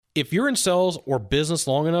If you're in sales or business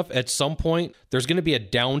long enough, at some point, there's going to be a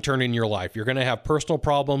downturn in your life. You're going to have personal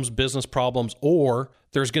problems, business problems, or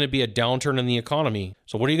there's going to be a downturn in the economy.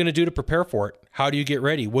 So what are you going to do to prepare for it? How do you get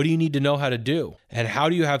ready? What do you need to know how to do? And how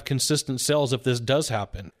do you have consistent sales if this does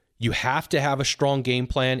happen? You have to have a strong game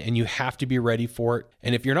plan and you have to be ready for it.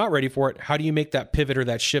 And if you're not ready for it, how do you make that pivot or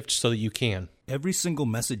that shift so that you can? Every single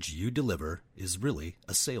message you deliver is really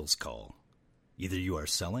a sales call. Either you are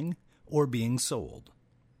selling or being sold.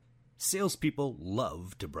 Salespeople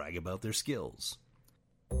love to brag about their skills.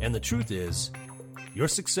 And the truth is, your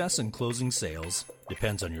success in closing sales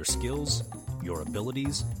depends on your skills, your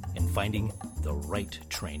abilities, and finding the right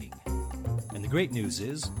training. And the great news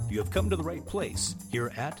is, you have come to the right place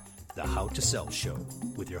here at the How to Sell Show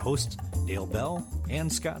with your hosts Dale Bell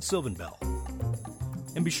and Scott Sylvan Bell.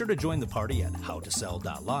 And be sure to join the party at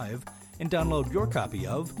howtosell.live and download your copy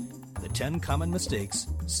of The 10 Common Mistakes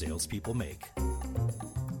Salespeople Make.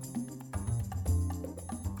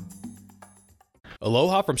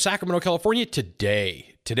 Aloha from Sacramento, California.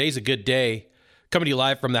 Today's a good day. Coming to you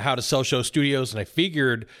live from the How to Sell Show studios, and I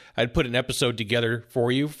figured I'd put an episode together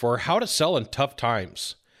for you for how to sell in tough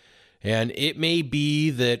times. And it may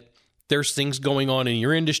be that there's things going on in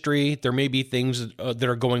your industry. There may be things that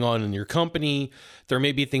are going on in your company. There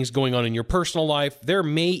may be things going on in your personal life. There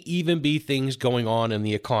may even be things going on in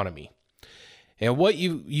the economy. And what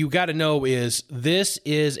you got to know is this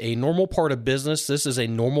is a normal part of business. This is a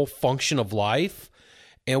normal function of life.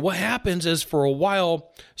 And what happens is for a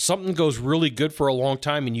while, something goes really good for a long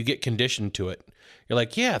time and you get conditioned to it. You're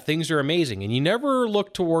like, yeah, things are amazing. And you never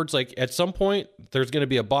look towards, like, at some point, there's going to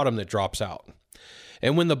be a bottom that drops out.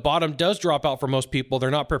 And when the bottom does drop out for most people,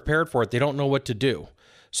 they're not prepared for it. They don't know what to do.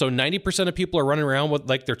 So 90% of people are running around with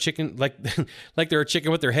like their chicken, like they're a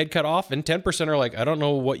chicken with their head cut off. And 10% are like, I don't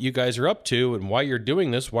know what you guys are up to and why you're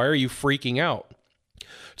doing this. Why are you freaking out?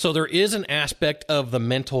 So there is an aspect of the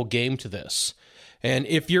mental game to this. And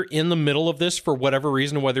if you're in the middle of this for whatever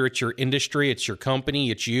reason, whether it's your industry, it's your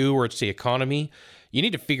company, it's you, or it's the economy, you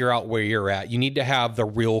need to figure out where you're at. You need to have the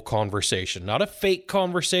real conversation, not a fake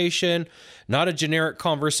conversation, not a generic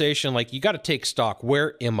conversation. Like, you got to take stock.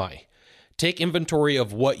 Where am I? Take inventory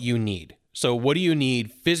of what you need. So what do you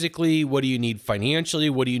need physically? What do you need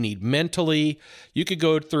financially? What do you need mentally? You could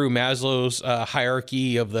go through Maslow's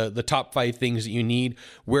hierarchy of the top 5 things that you need.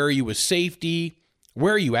 Where are you with safety?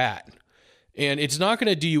 Where are you at? And it's not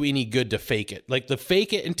going to do you any good to fake it. Like, the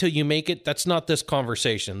fake it until you make it, that's not this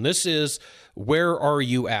conversation. This is, where are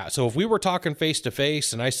you at? So if we were talking face to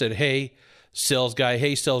face and I said, hey, sales guy,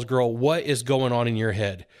 hey, sales girl, what is going on in your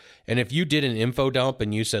head? And if you did an info dump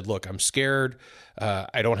and you said, look, I'm scared,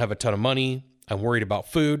 I don't have a ton of money, I'm worried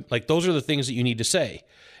about food, like, those are the things that you need to say.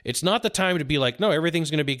 It's not the time to be like, no,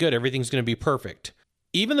 everything's going to be good, everything's going to be perfect.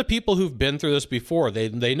 Even the people who've been through this before,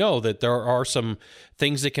 they know that there are some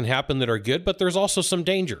things that can happen that are good, but there's also some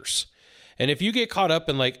dangers. And if you get caught up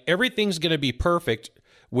in like everything's going to be perfect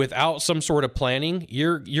without some sort of planning,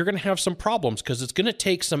 you're going to have some problems because it's going to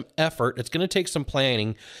take some effort, it's going to take some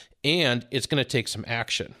planning, and it's going to take some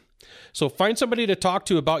action. So find somebody to talk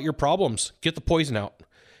to about your problems. Get the poison out.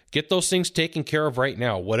 Get those things taken care of right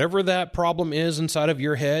now. Whatever that problem is inside of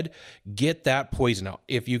your head, get that poison out.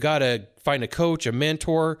 If you got to find a coach, a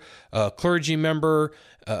mentor, a clergy member,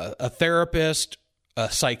 a therapist,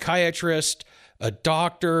 a psychiatrist, a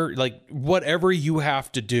doctor, like whatever you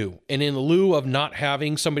have to do. And in lieu of not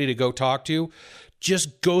having somebody to go talk to,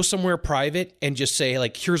 just go somewhere private and just say,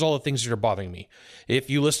 like, here's all the things that are bothering me. If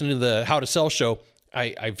you listen to the How to Sell show,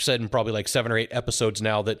 I've said in probably like 7 or 8 episodes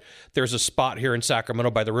now that there's a spot here in Sacramento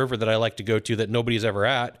by the river that I like to go to that nobody's ever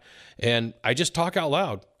at. And I just talk out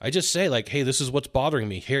loud. I just say, like, hey, this is what's bothering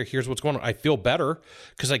me. Here's what's going on. I feel better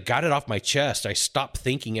because I got it off my chest. I stopped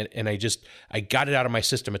thinking it and I got it out of my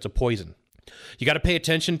system. It's a poison. You got to pay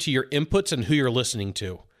attention to your inputs and who you're listening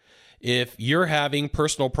to. If you're having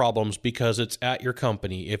personal problems because it's at your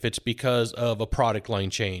company, if it's because of a product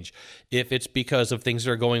line change, if it's because of things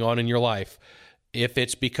that are going on in your life, if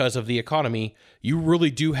it's because of the economy, you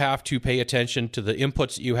really do have to pay attention to the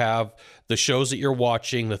inputs that you have, the shows that you're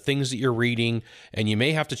watching, the things that you're reading, and you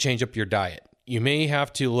may have to change up your diet. You may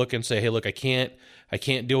have to look and say, hey, look, I can't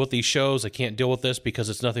deal with these shows. I can't deal with this because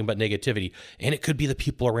it's nothing but negativity. And it could be the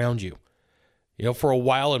people around you. You know, for a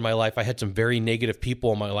while in my life, I had some very negative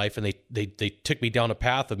people in my life, and they took me down a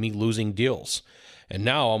path of me losing deals. And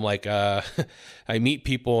now I'm like, I meet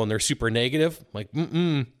people and they're super negative. I'm like,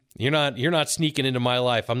 You're not sneaking into my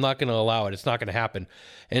life. I'm not going to allow it. It's not going to happen.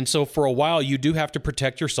 And so for a while, you do have to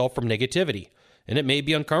protect yourself from negativity. And it may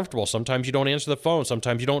be uncomfortable. Sometimes you don't answer the phone.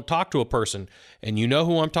 Sometimes you don't talk to a person. And you know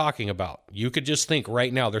who I'm talking about. You could just think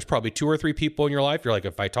right now, there's probably 2 or 3 people in your life. You're like,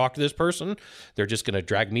 if I talk to this person, they're just going to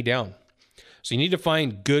drag me down. So you need to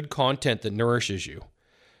find good content that nourishes you.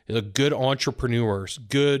 Good entrepreneurs,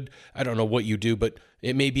 good, I don't know what you do, but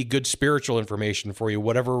it may be good spiritual information for you,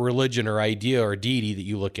 whatever religion or idea or deity that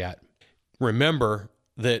you look at. Remember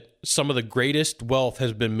that some of the greatest wealth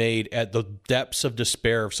has been made at the depths of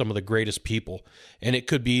despair of some of the greatest people. And it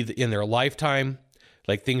could be in their lifetime,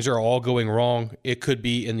 like things are all going wrong. It could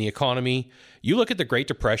be in the economy. You look at the Great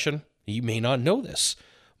Depression, you may not know this.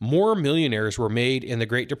 More millionaires were made in the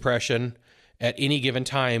Great Depression at any given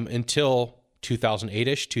time until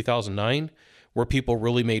 2008-ish, 2009, where people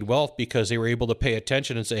really made wealth because they were able to pay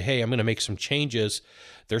attention and say, hey, I'm going to make some changes.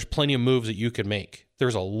 There's plenty of moves that you can make.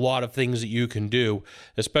 There's a lot of things that you can do,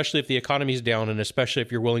 especially if the economy's down and especially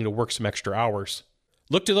if you're willing to work some extra hours.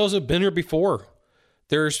 Look to those who've been here before.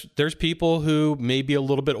 There's people who may be a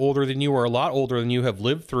little bit older than you or a lot older than you have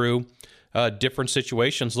lived through different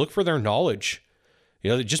situations. Look for their knowledge.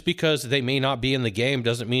 Just because they may not be in the game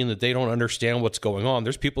doesn't mean that they don't understand what's going on.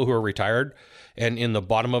 There's people who are retired and in the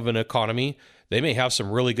bottom of an economy, they may have some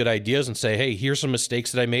really good ideas and say, hey, here's some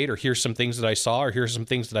mistakes that I made, or here's some things that I saw, or here's some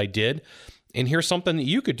things that I did, and here's something that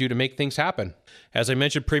you could do to make things happen. As I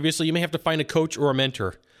mentioned previously, you may have to find a coach or a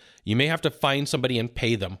mentor. You may have to find somebody and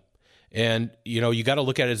pay them. And, you got to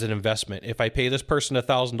look at it as an investment. If I pay this person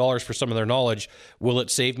 $1,000 for some of their knowledge, will it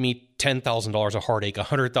save me $10,000 of heartache,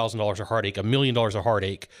 $100,000 of heartache, $1 million of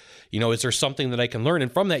heartache? Is there something that I can learn?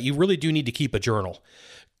 And from that, you really do need to keep a journal.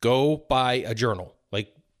 Go buy a journal,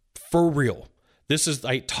 like for real.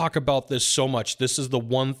 I talk about this so much. This is the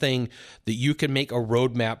one thing that you can make a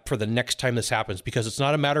roadmap for the next time this happens, because it's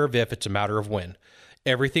not a matter of if, it's a matter of when.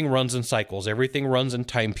 Everything runs in cycles. Everything runs in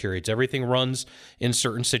time periods. Everything runs in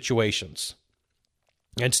certain situations.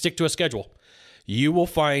 And stick to a schedule. You will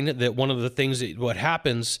find that one of the things what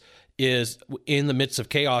happens is in the midst of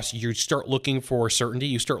chaos, you start looking for certainty.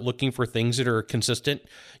 You start looking for things that are consistent.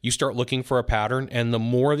 You start looking for a pattern. And the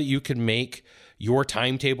more that you can make your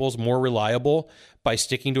timetables more reliable by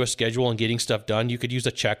sticking to a schedule and getting stuff done, you could use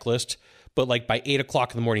a checklist. But like by 8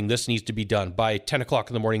 o'clock in the morning, this needs to be done. By 10 o'clock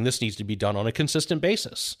in the morning, this needs to be done on a consistent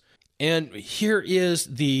basis. And here is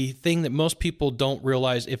the thing that most people don't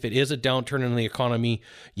realize. If it is a downturn in the economy,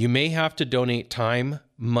 you may have to donate time,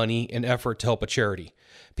 money, and effort to help a charity.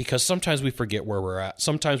 Because sometimes we forget where we're at.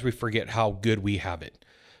 Sometimes we forget how good we have it.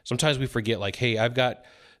 Sometimes we forget, like, hey, I've got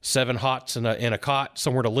 7 hots and a cot,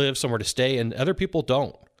 somewhere to live, somewhere to stay, and other people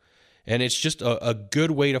don't. And it's just a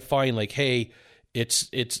good way to find, like, hey, it's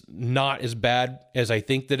not as bad as I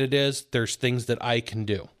think that it is. There's things that I can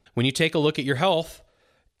do. When you take a look at your health,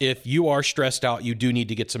 if you are stressed out, you do need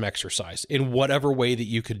to get some exercise in whatever way that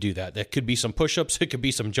you could do that. That could be some push-ups. It could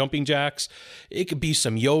be some jumping jacks. It could be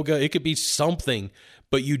some yoga. It could be something,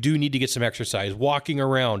 but you do need to get some exercise, walking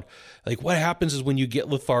around. Like, what happens is when you get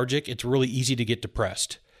lethargic, it's really easy to get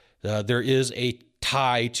depressed. There is a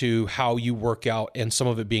tie to how you work out and some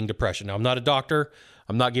of it being depression. Now, I'm not a doctor.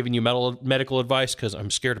 I'm not giving you medical advice because I'm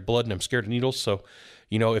scared of blood and I'm scared of needles. So,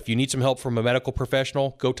 if you need some help from a medical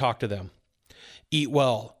professional, go talk to them. Eat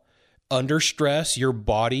well. Under stress, your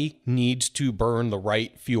body needs to burn the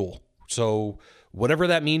right fuel. So whatever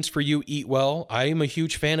that means for you, eat well. I am a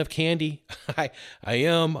huge fan of candy. I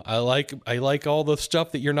am. I like all the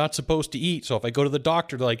stuff that you're not supposed to eat. So if I go to the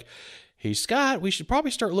doctor, they're like, hey, Scott, we should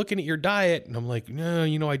probably start looking at your diet. And I'm like,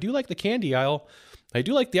 no, I do like the candy aisle. I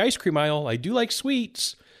do like the ice cream aisle. I do like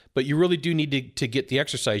sweets. But you really do need to get the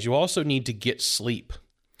exercise. You also need to get sleep.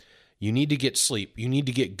 You need to get sleep. You need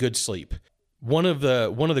to get good sleep. One of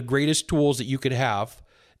the greatest tools that you could have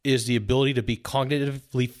is the ability to be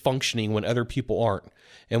cognitively functioning when other people aren't.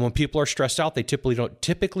 And when people are stressed out, they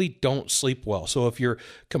typically don't sleep well. So if you're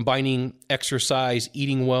combining exercise,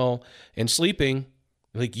 eating well, and sleeping,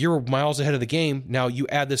 like, you're miles ahead of the game. Now you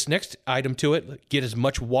add this next item to it, get as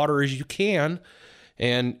much water as you can.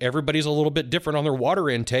 And everybody's a little bit different on their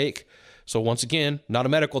water intake. So once again, not a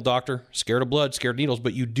medical doctor, scared of blood, scared of needles,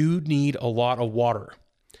 but you do need a lot of water.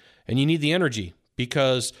 And you need the energy,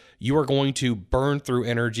 because you are going to burn through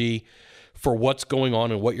energy for what's going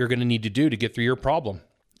on and what you're going to need to do to get through your problem.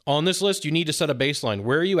 On this list, you need to set a baseline.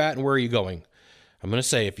 Where are you at and where are you going? I'm going to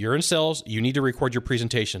say, if you're in sales, you need to record your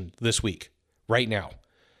presentation this week, right now.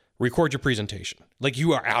 Record your presentation. Like,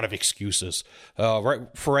 you are out of excuses.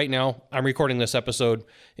 Right now, I'm recording this episode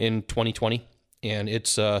in 2020, and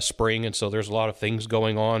it's spring, and so there's a lot of things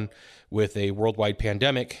going on with a worldwide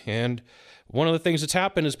pandemic. And one of the things that's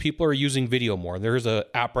happened is people are using video more. There's an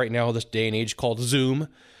app right now this day and age called Zoom,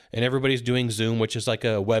 and everybody's doing Zoom, which is like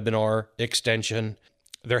a webinar extension.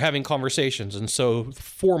 They're having conversations. And so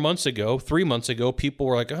 3 months ago, people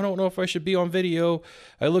were like, I don't know if I should be on video.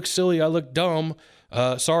 I look silly. I look dumb.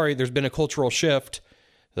 Sorry, there's been a cultural shift.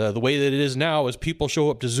 The way that it is now is people show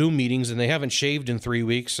up to Zoom meetings and they haven't shaved in 3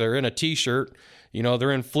 weeks. They're in a t-shirt,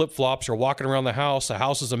 they're in flip-flops or walking around the house. The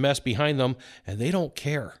house is a mess behind them and they don't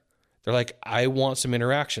care. They're like, I want some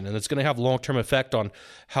interaction, and it's going to have long-term effect on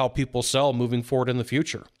how people sell moving forward in the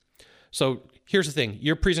future. So here's the thing.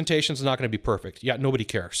 Your presentation is not going to be perfect. Yeah, nobody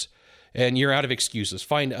cares. And you're out of excuses.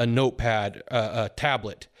 Find a notepad, a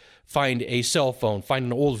tablet, find a cell phone, find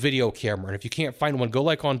an old video camera. And if you can't find one, go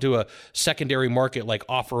onto a secondary market like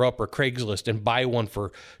OfferUp or Craigslist and buy one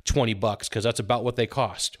for $20 because that's about what they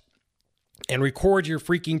cost. And record your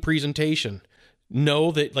freaking presentation.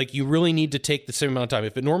 Know that you really need to take the same amount of time.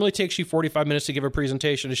 If it normally takes you 45 minutes to give a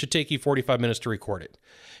presentation, it should take you 45 minutes to record it.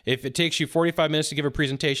 If it takes you 45 minutes to give a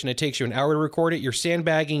presentation, it takes you an hour to record it, you're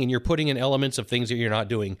sandbagging and you're putting in elements of things that you're not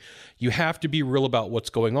doing. You have to be real about what's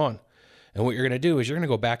going on. And what you're going to do is you're going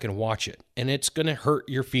to go back and watch it, and it's going to hurt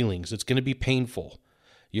your feelings. It's going to be painful.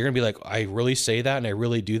 You're going to be like, I really say that and I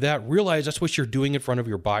really do that. Realize that's what you're doing in front of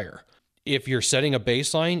your buyer. If you're setting a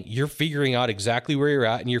baseline, you're figuring out exactly where you're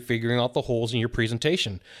at and you're figuring out the holes in your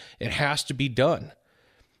presentation. It has to be done.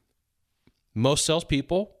 Most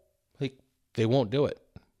salespeople, they won't do it.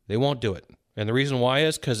 They won't do it. And the reason why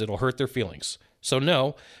is because it'll hurt their feelings. So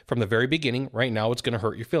no, from the very beginning, right now, it's going to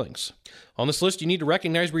hurt your feelings. On this list, you need to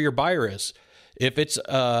recognize where your buyer is. If it's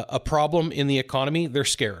a problem in the economy, they're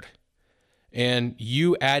scared. And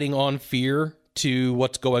you adding on fear to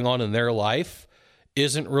what's going on in their life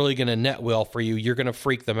isn't really going to net well for you. You're going to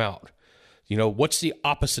freak them out. What's the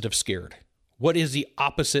opposite of scared? What is the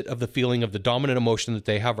opposite of the feeling of the dominant emotion that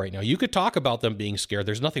they have right now? You could talk about them being scared.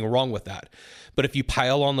 There's nothing wrong with that. But if you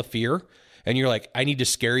pile on the fear and you're like, I need to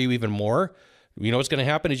scare you even more, what's going to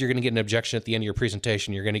happen is you're going to get an objection at the end of your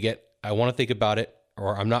presentation. You're going to get, I want to think about it,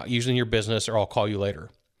 or I'm not using your business, or I'll call you later.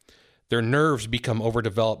 Their nerves become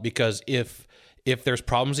overdeveloped because if there's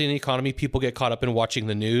problems in the economy, people get caught up in watching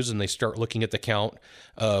the news and they start looking at the count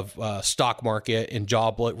of stock market and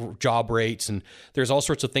job rates. And there's all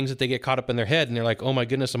sorts of things that they get caught up in their head. And they're like, oh my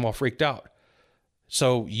goodness, I'm all freaked out.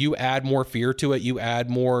 So you add more fear to it. You add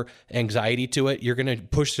more anxiety to it. You're going to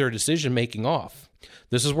push their decision-making off.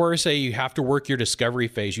 This is where I say you have to work your discovery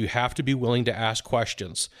phase. You have to be willing to ask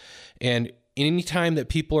questions. And anytime that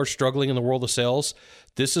people are struggling in the world of sales,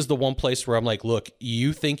 this is the one place where I'm like, look,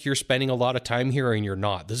 you think you're spending a lot of time here and you're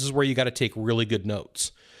not. This is where you got to take really good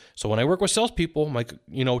notes. So when I work with salespeople, I'm like,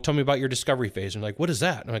 tell me about your discovery phase. And I'm like, what is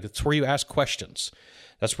that? And I'm like, it's where you ask questions.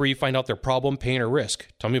 That's where you find out their problem, pain, or risk.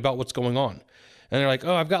 Tell me about what's going on. And they're like,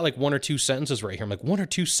 oh, I've got 1 or 2 sentences right here. I'm like, 1 or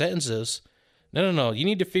 2 sentences? No. You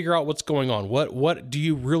need to figure out what's going on. What do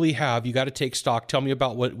you really have? You got to take stock. Tell me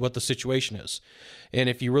about what the situation is. And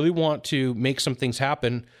if you really want to make some things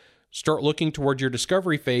happen, start looking toward your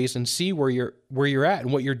discovery phase and see where you're at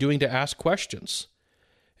and what you're doing to ask questions.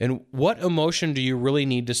 And what emotion do you really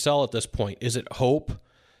need to sell at this point? Is it hope?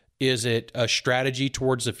 Is it a strategy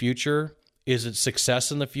towards the future? Is it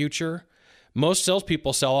success in the future? Most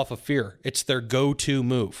salespeople sell off of fear. It's their go-to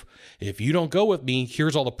move. If you don't go with me,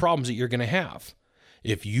 here's all the problems that you're going to have.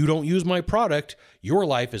 If you don't use my product, your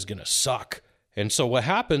life is going to suck. And so what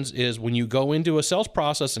happens is when you go into a sales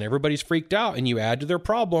process and everybody's freaked out and you add to their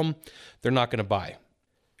problem, they're not going to buy.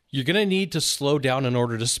 You're going to need to slow down in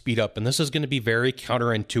order to speed up. And this is going to be very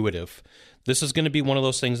counterintuitive. This is going to be one of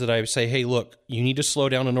those things that I say, hey, look, you need to slow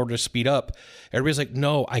down in order to speed up. Everybody's like,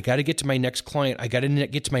 no, I got to get to my next client. I got to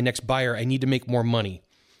get to my next buyer. I need to make more money.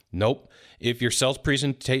 Nope. If your sales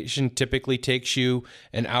presentation typically takes you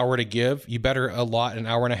an hour to give, you better allot an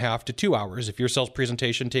hour and a half to 2 hours. If your sales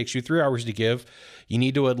presentation takes you 3 hours to give, you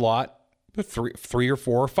need to allot 3 or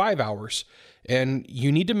 4 or 5 hours. And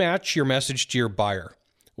you need to match your message to your buyer.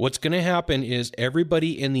 What's going to happen is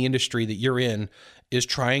everybody in the industry that you're in is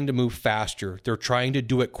trying to move faster. They're trying to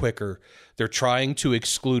do it quicker. They're trying to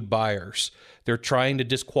exclude buyers. They're trying to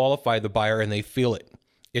disqualify the buyer, and they feel it.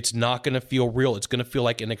 It's not going to feel real. It's going to feel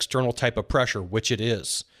like an external type of pressure, which it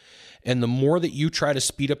is. And the more that you try to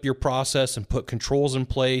speed up your process and put controls in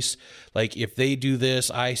place, like if they do this,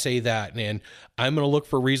 I say that, and I'm going to look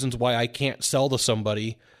for reasons why I can't sell to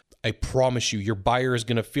somebody, I promise you, your buyer is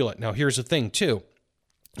going to feel it. Now, here's the thing, too.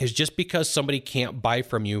 Is just because somebody can't buy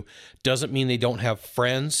from you doesn't mean they don't have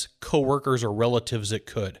friends, coworkers, or relatives that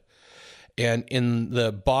could. And in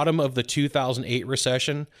the bottom of the 2008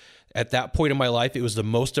 recession, At that point in my life, it was the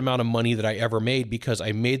most amount of money that I ever made because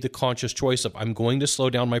I made the conscious choice of I'm going to slow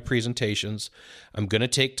down my presentations. I'm going to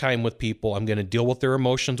take time with people. I'm going to deal with their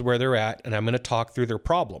emotions where they're at, and I'm going to talk through their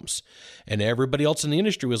problems. And everybody else in the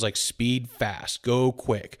industry was like, speed fast, go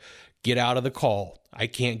quick, get out of the call. I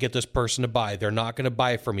can't get this person to buy. They're not going to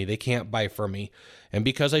buy from me. They can't buy from me. And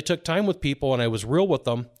because I took time with people and I was real with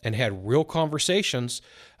them and had real conversations,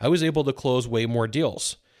 I was able to close way more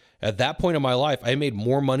deals. At that point in my life, I made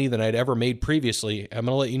more money than I'd ever made previously. I'm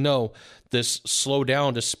going to let you know this slow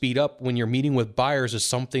down to speed up when you're meeting with buyers is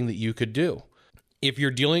something that you could do. If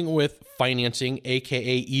you're dealing with financing,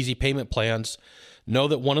 aka easy payment plans, know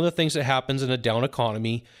that one of the things that happens in a down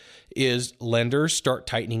economy is lenders start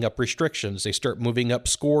tightening up restrictions. They start moving up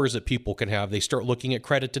scores that people can have. They start looking at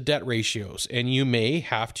credit to debt ratios, and you may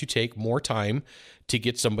have to take more time to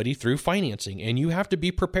get somebody through financing, and you have to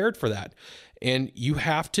be prepared for that. And you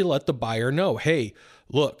have to let the buyer know, hey,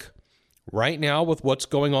 look, right now with what's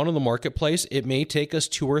going on in the marketplace, it may take us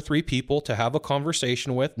 2 or 3 people to have a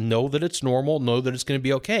conversation with, know that it's normal, know that it's going to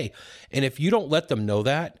be okay. And if you don't let them know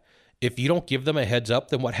that, if you don't give them a heads up,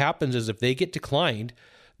 then what happens is if they get declined,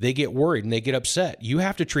 they get worried and they get upset. You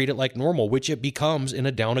have to treat it like normal, which it becomes in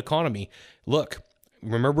a down economy. Look,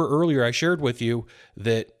 remember earlier I shared with you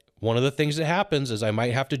that one of the things that happens is I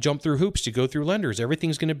might have to jump through hoops to go through lenders.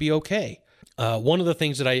 Everything's going to be okay. One of the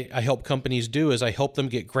things that I help companies do is I help them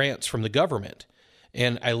get grants from the government.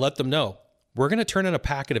 And I let them know, we're going to turn in a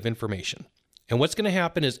packet of information. And what's going to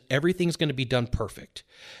happen is everything's going to be done perfect.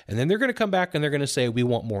 And then they're going to come back and they're going to say, we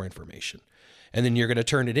want more information. And then you're going to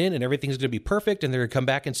turn it in and everything's going to be perfect. And they're going to come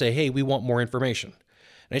back and say, hey, we want more information.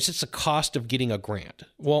 And it's just the cost of getting a grant.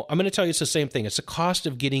 Well, I'm going to tell you it's the same thing. It's the cost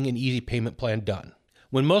of getting an easy payment plan done.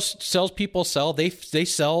 When most salespeople sell, they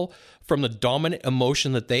sell from the dominant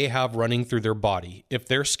emotion that they have running through their body. If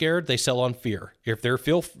they're scared, they sell on fear. If they're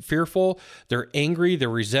fearful, they're angry, they're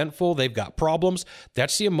resentful, they've got problems.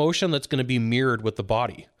 That's the emotion that's going to be mirrored with the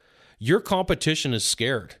body. Your competition is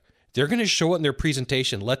scared. They're going to show it in their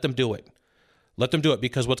presentation. Let them do it. Let them do it,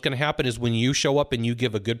 because what's going to happen is when you show up and you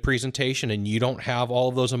give a good presentation and you don't have all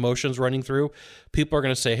of those emotions running through, people are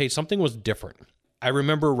going to say, hey, something was different. I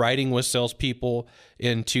remember writing with salespeople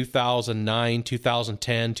in 2009,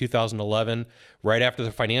 2010, 2011, right after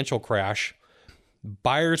the financial crash.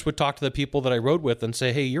 Buyers would talk to the people that I rode with and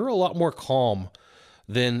say, hey, you're a lot more calm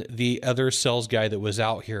than the other sales guy that was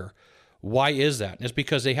out here. Why is that? And it's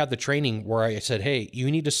because they had the training where I said, hey,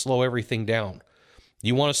 you need to slow everything down.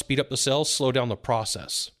 You want to speed up the sales, slow down the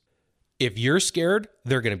process. If you're scared,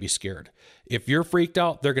 they're going to be scared. If you're freaked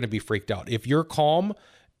out, they're going to be freaked out. If you're calm,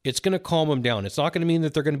 it's going to calm them down. It's not going to mean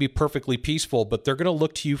that they're going to be perfectly peaceful, but they're going to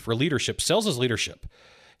look to you for leadership. Sales is leadership.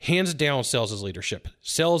 Hands down, sales is leadership.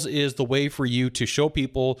 Sales is the way for you to show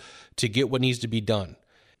people to get what needs to be done.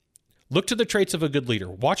 Look to the traits of a good leader.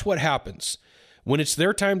 Watch what happens. When it's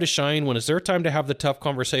their time to shine, when it's their time to have the tough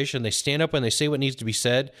conversation, they stand up and they say what needs to be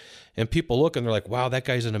said, and people look and they're like, wow, that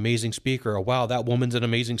guy's an amazing speaker, or wow, that woman's an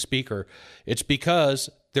amazing speaker. It's because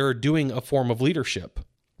they're doing a form of leadership.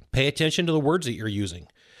 Pay attention to the words that you're using.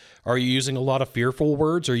 Are you using a lot of fearful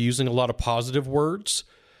words? Are you using a lot of positive words?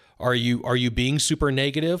 Are you being super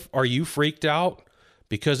negative? Are you freaked out?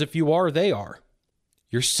 Because if you are, they are.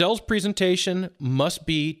 Your sales presentation must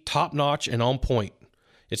be top-notch and on point.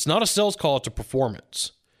 It's not a sales call, it's a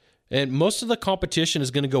performance. And most of the competition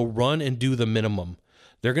is going to go run and do the minimum.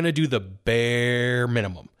 They're going to do the bare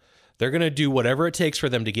minimum. They're going to do whatever it takes for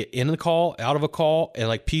them to get in the call, out of a call, and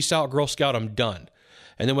like, peace out, Girl Scout, I'm done.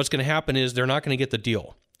 And then what's going to happen is they're not going to get the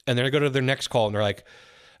deal. And they're going to go to their next call and they're like,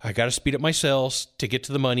 I got to speed up my sales to get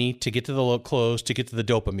to the money, to get to the close, to get to the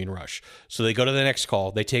dopamine rush. So they go to the next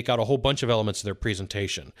call. They take out a whole bunch of elements of their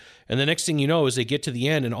presentation. And the next thing you know is they get to the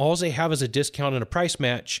end and all they have is a discount and a price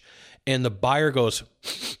match. And the buyer goes,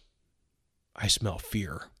 I smell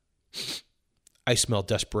fear. I smell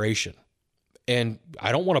desperation. And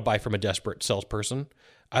I don't want to buy from a desperate salesperson.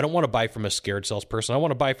 I don't want to buy from a scared salesperson. I want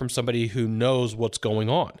to buy from somebody who knows what's going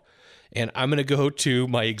on. And I'm going to go to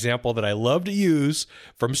my example that I love to use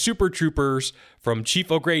from Super Troopers, from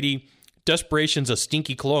Chief O'Grady. Desperation's a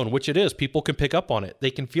stinky cologne, which it is. People can pick up on it.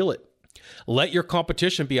 They can feel it. Let your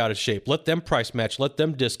competition be out of shape. Let them price match. Let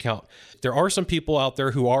them discount. There are some people out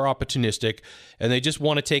there who are opportunistic and they just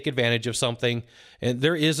want to take advantage of something. And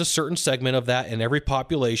there is a certain segment of that in every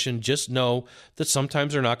population. Just know that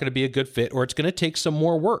sometimes they're not going to be a good fit, or it's going to take some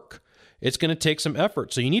more work. It's going to take some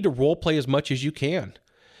effort. So you need to role play as much as you can.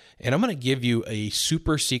 And I'm going to give you a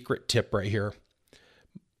super secret tip right here.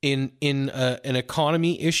 In an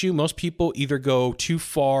economy issue, most people either go too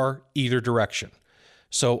far either direction.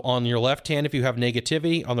 So on your left hand, if you have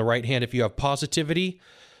negativity, on the right hand, if you have positivity,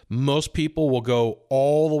 Most people will go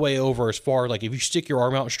all the way over as far, like if you stick your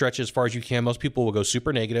arm out and stretch as far as you can, most people will go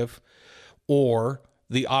super negative, or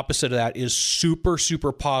the opposite of that is super,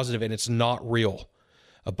 super positive and it's not real.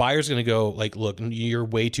 A buyer's going to go like, look, you're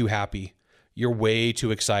way too happy. You're way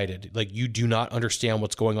too excited. Like you do not understand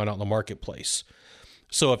what's going on out in the marketplace.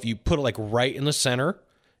 So if you put it like right in the center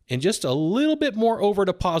and just a little bit more over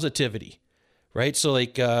to positivity, right? So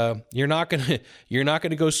like you're not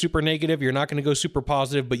gonna go super negative, you're not gonna go super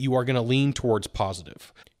positive, but you are gonna lean towards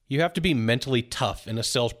positive. You have to be mentally tough in a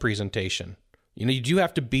sales presentation. You do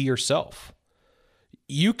have to be yourself.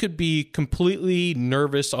 You could be completely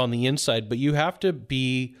nervous on the inside, but you have to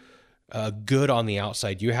be good on the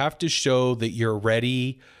outside. You have to show that you're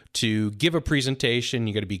ready to give a presentation.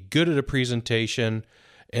 You got to be good at a presentation.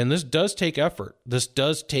 And this does take effort. This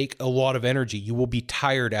does take a lot of energy. You will be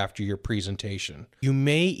tired after your presentation. You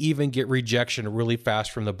may even get rejection really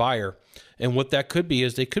fast from the buyer. And what that could be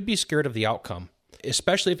is they could be scared of the outcome,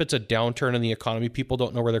 especially if it's a downturn in the economy. People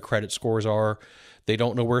don't know where their credit scores are. They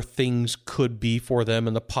don't know where things could be for them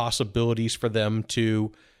and the possibilities for them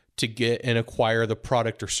to get and acquire the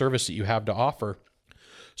product or service that you have to offer.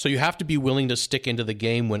 So you have to be willing to stick into the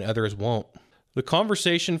game when others won't. The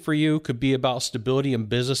conversation for you could be about stability in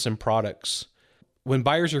business and products. When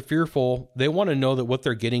buyers are fearful, they want to know that what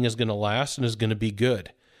they're getting is going to last and is going to be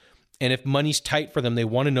good. And if money's tight for them, they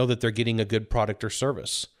want to know that they're getting a good product or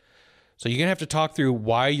service. So you're going to have to talk through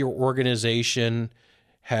why your organization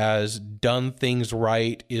has done things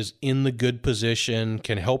right, is in the good position,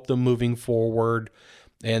 can help them moving forward,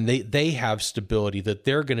 and they have stability, that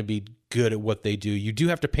they're going to be good at what they do. You do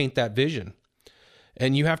have to paint that vision.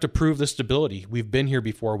 And you have to prove the stability. We've been here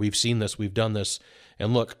before. We've seen this. We've done this.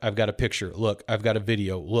 And look, I've got a picture. Look, I've got a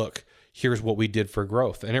video. Look, here's what we did for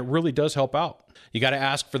growth. And it really does help out. You got to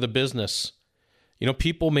ask for the business.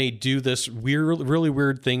 People may do this really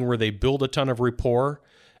weird thing where they build a ton of rapport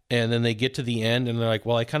and then they get to the end and they're like,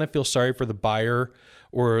 well, I kind of feel sorry for the buyer,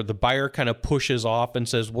 or the buyer kind of pushes off and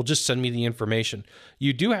says, well, just send me the information.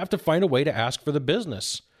 You do have to find a way to ask for the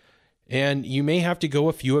business. And you may have to go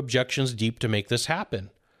a few objections deep to make this happen.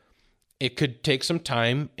 It could take some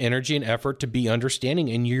time, energy, and effort to be understanding,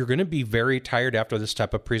 and you're going to be very tired after this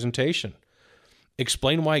type of presentation.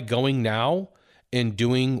 Explain why going now and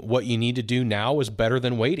doing what you need to do now is better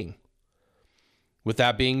than waiting. With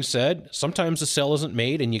that being said, sometimes the sale isn't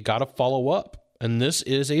made and you got to follow up. And this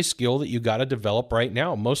is a skill that you got to develop right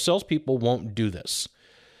now. Most salespeople won't do this.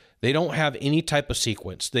 They don't have any type of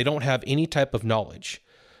sequence. They don't have any type of knowledge.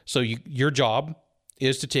 So your job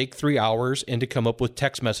is to take 3 hours and to come up with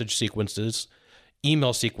text message sequences,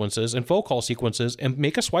 email sequences, and phone call sequences and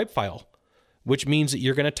make a swipe file, which means that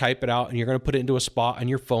you're going to type it out and you're going to put it into a spot on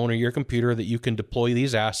your phone or your computer that you can deploy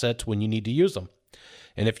these assets when you need to use them.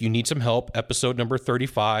 And if you need some help, episode number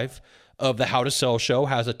 35 of the How to Sell Show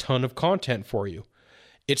has a ton of content for you.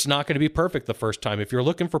 It's not going to be perfect the first time. If you're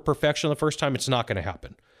looking for perfection the first time, it's not going to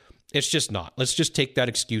happen. It's just not. Let's just take that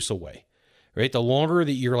excuse away. Right? The longer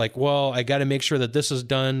that you're like, well, I got to make sure that this is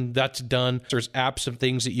done, that's done. There's apps and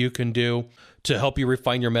things that you can do to help you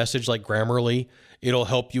refine your message, like Grammarly. It'll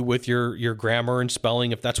help you with your grammar and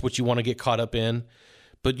spelling if that's what you want to get caught up in.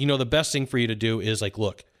 But the best thing for you to do is like,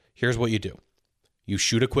 look, here's what you do. You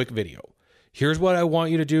shoot a quick video. Here's what I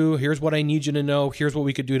want you to do. Here's what I need you to know. Here's what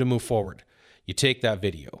we could do to move forward. You take that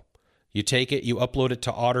video. You take it, you upload it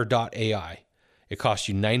to otter.ai. It costs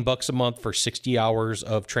you $9 a month for 60 hours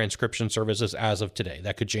of transcription services as of today.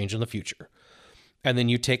 That could change in the future. And then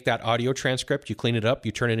you take that audio transcript, you clean it up,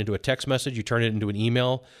 you turn it into a text message, you turn it into an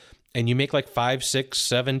email, and you make like 5, 6,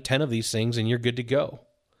 7, 10 of these things, and you're good to go.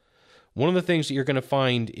 One of the things that you're going to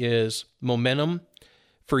find is momentum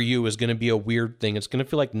for you is going to be a weird thing. It's going to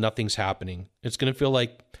feel like nothing's happening. It's going to feel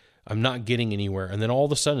like I'm not getting anywhere. And then all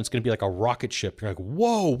of a sudden, it's going to be like a rocket ship. You're like,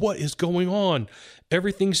 whoa, what is going on?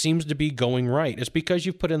 Everything seems to be going right. It's because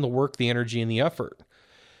you've put in the work, the energy, and the effort.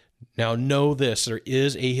 Now, know this, there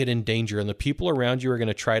is a hidden danger, and the people around you are going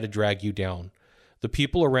to try to drag you down. The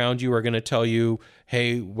people around you are going to tell you,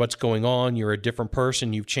 hey, what's going on? You're a different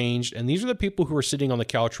person. You've changed. And these are the people who are sitting on the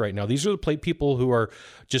couch right now. These are the people who are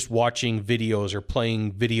just watching videos or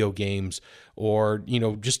playing video games or,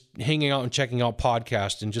 just hanging out and checking out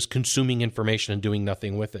podcasts and just consuming information and doing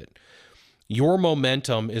nothing with it. Your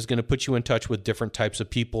momentum is going to put you in touch with different types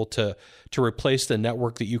of people to replace the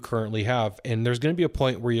network that you currently have. And there's going to be a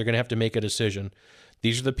point where you're going to have to make a decision.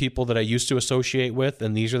 These are the people that I used to associate with,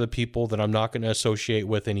 and these are the people that I'm not going to associate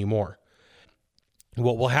with anymore.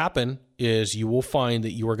 What will happen is you will find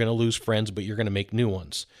that you are going to lose friends, but you're going to make new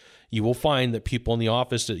ones. You will find that people in the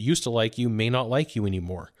office that used to like you may not like you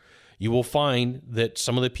anymore. you will find that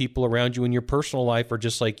some of the people around you in your personal life are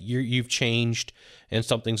just like you've changed and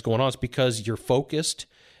something's going on. It's because you're focused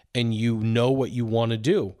and you know what you want to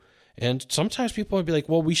do. And sometimes people would be like,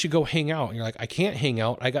 well, we should go hang out. And you're like, I can't hang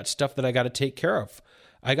out. I got stuff that I got to take care of.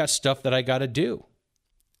 I got stuff that I got to do.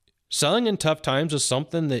 Selling in tough times is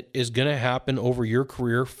something that is going to happen over your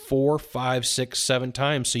career 4, 5, 6, 7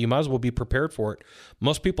 times. So you might as well be prepared for it.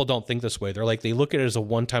 Most people don't think this way. They're like, they look at it as a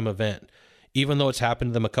one-time event. Even though it's happened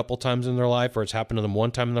to them a couple times in their life or it's happened to them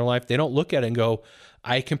one time in their life, they don't look at it and go,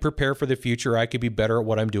 I can prepare for the future. I could be better at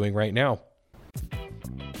what I'm doing right now.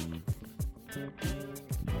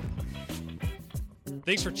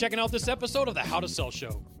 Thanks for checking out this episode of the How to Sell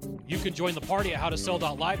Show. You can join the party at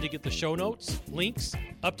howtosell.live to get the show notes, links,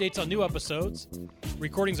 updates on new episodes,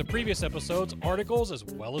 recordings of previous episodes, articles, as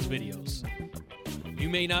well as videos. You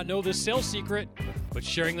may not know this sales secret, but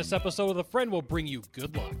sharing this episode with a friend will bring you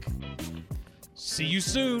good luck. See you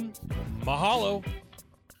soon. Mahalo.